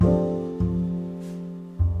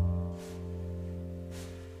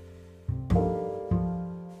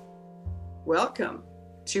welcome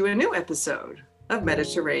to a new episode of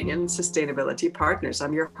Mediterranean Sustainability Partners.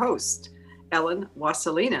 I'm your host, Ellen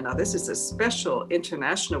Wasselina. Now, this is a special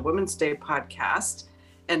International Women's Day podcast,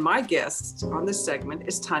 and my guest on this segment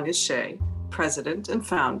is Tanya Shea, president and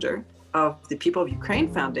founder of the People of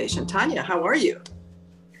Ukraine Foundation. Tanya, how are you?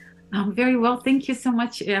 I'm very well. Thank you so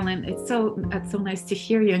much, Ellen. It's so nice to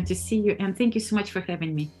hear you and to see you. And thank you so much for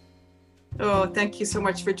having me. Oh, thank you so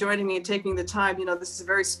much for joining me and taking the time. You know, this is a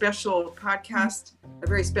very special podcast, a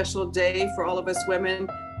very special day for all of us women.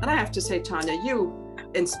 And I have to say, Tanya, you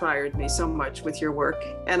inspired me so much with your work.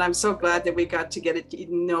 And I'm so glad that we got to get to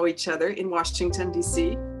know each other in Washington,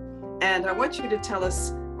 D.C. And I want you to tell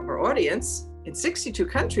us, our audience, in 62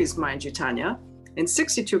 countries, mind you, Tanya, in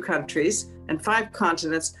 62 countries and 5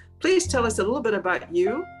 continents, please tell us a little bit about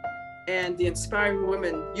you and the inspiring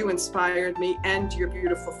women you inspired me and your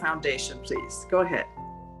beautiful foundation, please. Go ahead.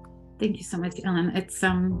 Thank you so much, Ellen.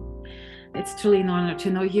 It's truly an honor to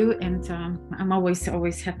know you, and I'm always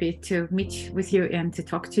happy to meet with you and to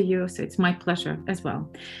talk to you. So it's my pleasure as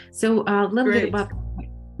well. So a little bit about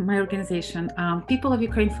my organization. People of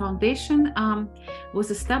Ukraine Foundation was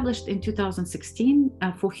established in 2016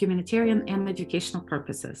 for humanitarian and educational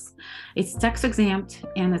purposes. It's tax exempt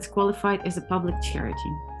and it's qualified as a public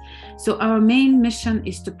charity. So our main mission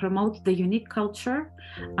is to promote the unique culture,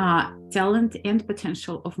 talent, and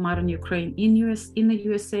potential of modern Ukraine in the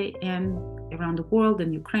USA and around the world,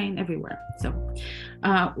 and Ukraine, everywhere. So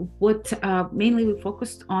what mainly we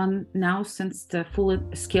focused on now, since the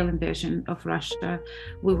full-scale invasion of Russia,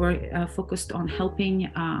 we were focused on helping,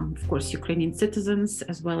 of course, Ukrainian citizens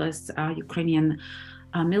as well as Ukrainian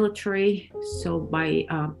military. So by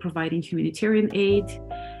providing humanitarian aid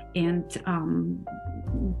and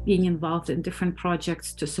being involved in different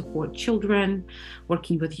projects to support children,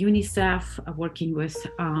 working with UNICEF, working with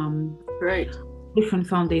different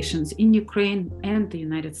foundations in Ukraine and the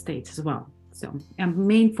United States as well. So our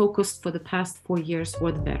main focus for the past 4 years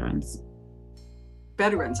were the veterans.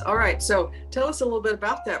 Veterans. All right. So tell us a little bit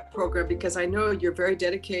about that program, because I know you're very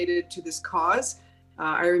dedicated to this cause.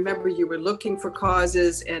 I remember you were looking for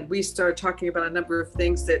causes, and we started talking about a number of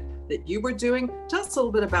things that you were doing. Tell us a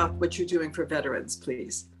little bit about what you're doing for veterans,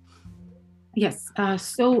 please. Yes.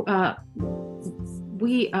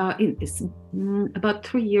 We about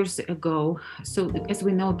 3 years ago. So as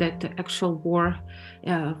we know that the actual war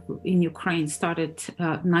in Ukraine started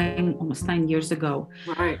almost 9 years ago.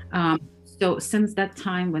 Right. So since that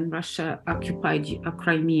time, when Russia occupied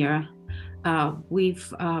Crimea,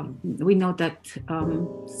 we know that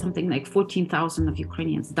something like 14,000 of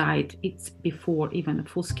Ukrainians died. It's before even a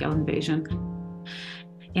full-scale invasion,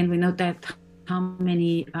 and we know that how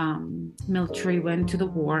many military went to the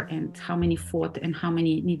war and how many fought and how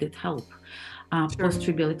many needed help.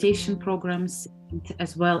 Post-rehabilitation programs,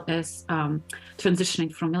 as well as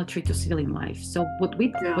transitioning from military to civilian life. So what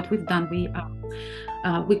we've done,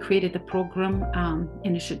 we created a program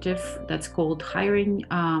initiative that's called Hiring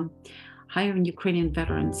Ukrainian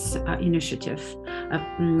Veterans Initiative.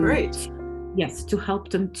 Great. Yes, to help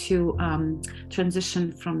them to transition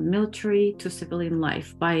from military to civilian life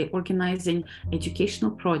by organizing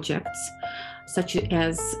educational projects such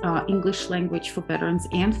as English language for veterans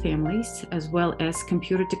and families, as well as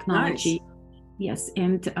computer technology. Nice. Yes,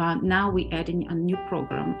 and now we're adding a new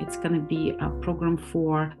program. It's going to be a program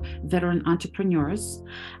for veteran entrepreneurs.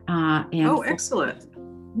 Excellent.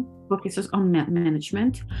 Focuses on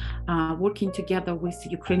management, working together with the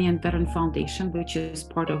Ukrainian Veteran Foundation, which is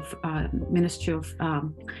part of Ministry of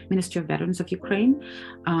Veterans of Ukraine.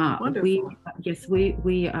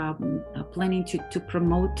 We are planning to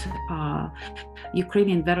promote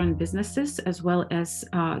Ukrainian veteran businesses, as well as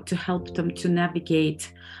to help them to navigate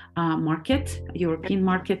European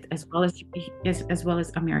market, as well as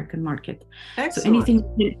American market. Excellent.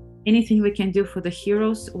 So anything we can do for the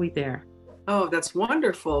heroes, we're there. Oh, that's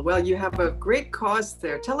wonderful. Well, you have a great cause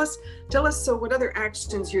there. Tell us, so what other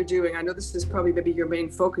actions you're doing? I know this is probably maybe your main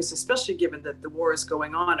focus, especially given that the war is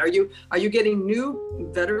going on. Are you getting new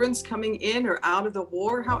veterans coming in or out of the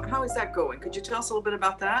war? How is that going? Could you tell us a little bit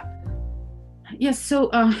about that? Yes. So,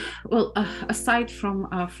 aside from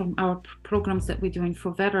our programs that we're doing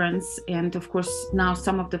for veterans, and of course now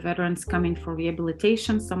some of the veterans coming for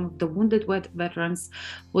rehabilitation, some of the wounded veterans,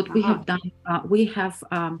 what we have done, we held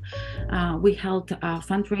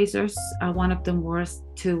fundraisers. One of them was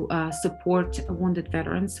to support wounded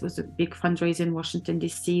veterans. It was a big fundraiser in Washington,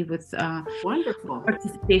 D.C. with wonderful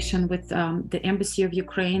participation with the Embassy of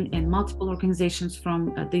Ukraine and multiple organizations from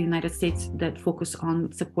the United States that focus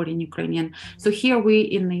on supporting Ukrainian So here we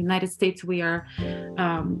in the United States, we are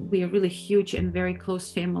really huge and very close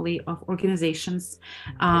family of organizations,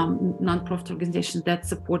 nonprofit organizations that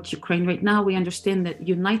support Ukraine. Right now, we understand that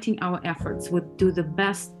uniting our efforts would do the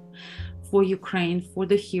best for Ukraine, for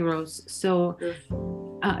the heroes. So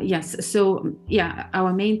yes, so yeah,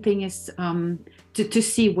 our main thing is to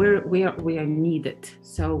see where we are needed.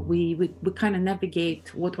 So we kind of navigate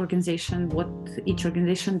what each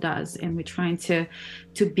organization does, and we're trying to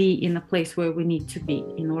be in a place where we need to be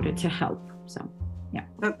in order to help. So yeah,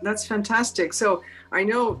 that's fantastic. So I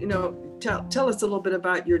know, tell us a little bit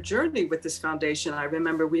about your journey with this foundation. I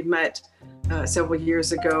remember we met several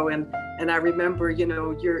years ago, and I remember,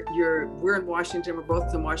 we're in Washington. We're both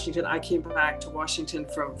in Washington. I came back to Washington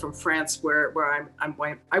from France, where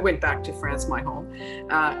I went back to France, my home,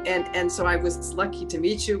 and so I was lucky to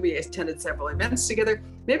meet you. We attended several events together.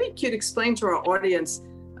 Maybe you could explain to our audience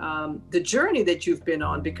the journey that you've been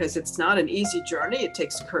on, because it's not an easy journey. It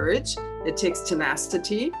takes courage, it takes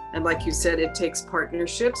tenacity, and like you said, it takes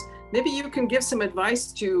partnerships. Maybe you can give some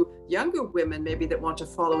advice to younger women maybe that want to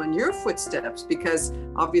follow in your footsteps, because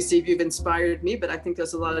obviously you've inspired me, but I think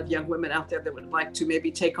there's a lot of young women out there that would like to maybe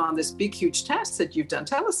take on this big, huge task that you've done.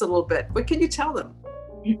 Tell us a little bit. What can you tell them?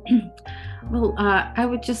 Well, I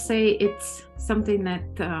would just say it's something that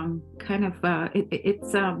kind of,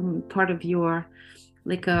 it's part of your,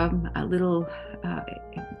 like a little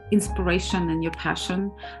inspiration and your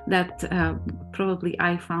passion that probably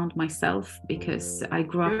I found myself, because I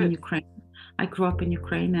grew up in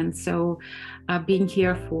Ukraine. And so being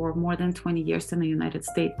here for more than 20 years in the United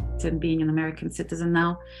States and being an American citizen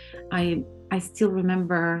now, I still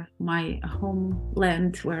remember my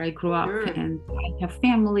homeland where I grew up, and I have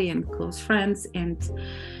family and close friends. And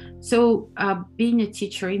so being a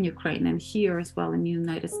teacher in Ukraine and here as well in the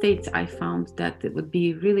United States, I found that it would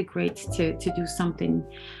be really great to do something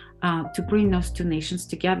to bring those two nations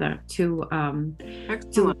together,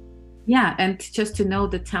 and just to know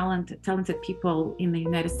the talented people in the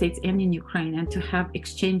United States and in Ukraine, and to have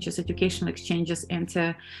exchanges, educational exchanges, and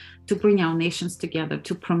to bring our nations together,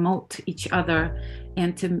 to promote each other,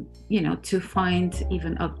 and to find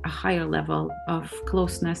even a higher level of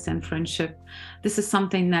closeness and friendship. This is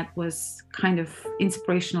something that was kind of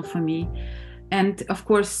inspirational for me. And of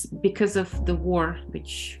course, because of the war,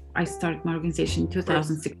 which I started my organization in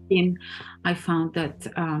 2016, I found that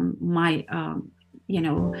my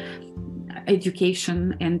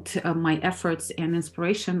education and my efforts and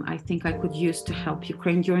inspiration, I think I could use to help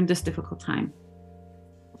Ukraine during this difficult time.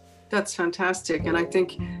 That's fantastic. And I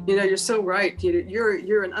think, you're so right.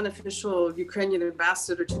 You're an unofficial Ukrainian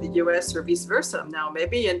ambassador to the US, or vice versa now,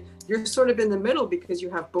 maybe. And you're sort of in the middle, because you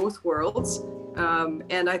have both worlds.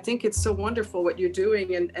 And I think it's so wonderful what you're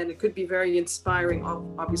doing. And it could be very inspiring,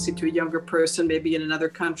 obviously, to a younger person, maybe in another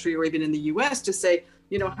country or even in the US, to say,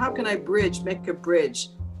 how can I make a bridge?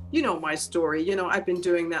 You know my story. I've been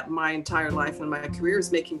doing that my entire life, and my career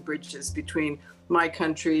is making bridges between my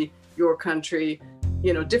country, your country,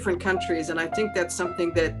 different countries. And I think that's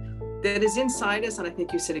something that is inside us. And I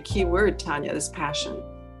think you said a key word, Tanya, is passion.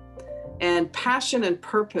 And passion and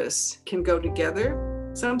purpose can go together.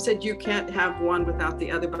 Some said you can't have one without the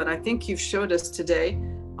other, but I think you've showed us today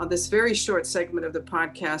on this very short segment of the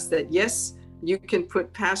podcast that yes, you can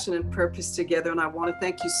put passion and purpose together. And I want to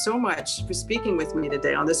thank you so much for speaking with me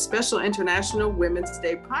today on this special International Women's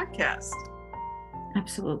Day podcast.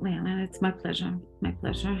 Absolutely, Ellen. It's my pleasure. My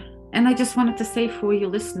pleasure. And I just wanted to say for your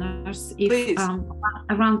listeners, if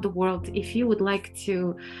around the world, if you would like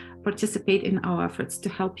to participate in our efforts to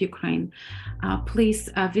help Ukraine, please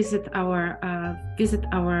visit our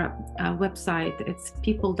website. It's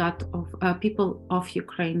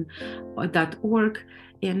peopleofukraine.org.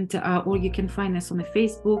 And or you can find us on the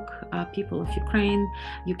Facebook, People of Ukraine.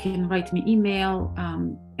 You can write me email.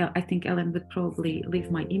 I think Ellen would probably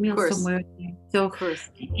leave my email somewhere. So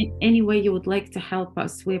any way you would like to help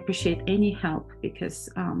us, we appreciate any help, because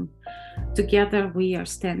together we are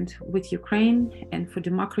stand with Ukraine and for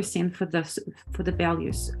democracy and for the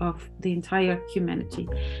values of the entire humanity.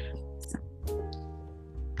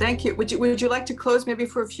 Thank you. Would you like to close maybe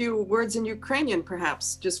for a few words in Ukrainian,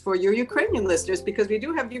 perhaps, just for your Ukrainian listeners, because we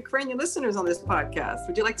do have Ukrainian listeners on this podcast.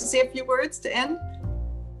 Would you like to say a few words to end?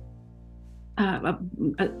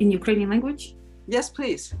 In Ukrainian language? Yes,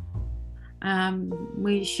 please.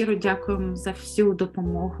 Ми щиро дякуємо за всю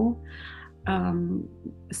допомогу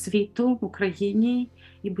світу, Україні.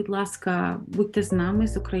 І, будь ласка, будьте з нами,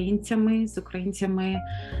 з українцями.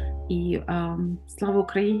 І слава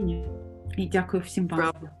Україні! І дякую всім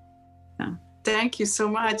вам. Thank you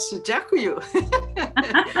so much. Дякую.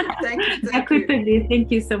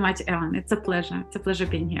 Thank you so much, Ellen. It's a pleasure. It's a pleasure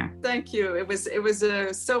being here. Thank you. It was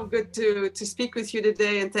so good to speak with you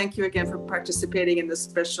today, and thank you again for participating in this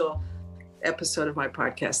special episode of my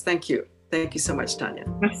podcast. Thank you. Thank you so much, Tanya.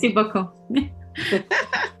 Merci beaucoup.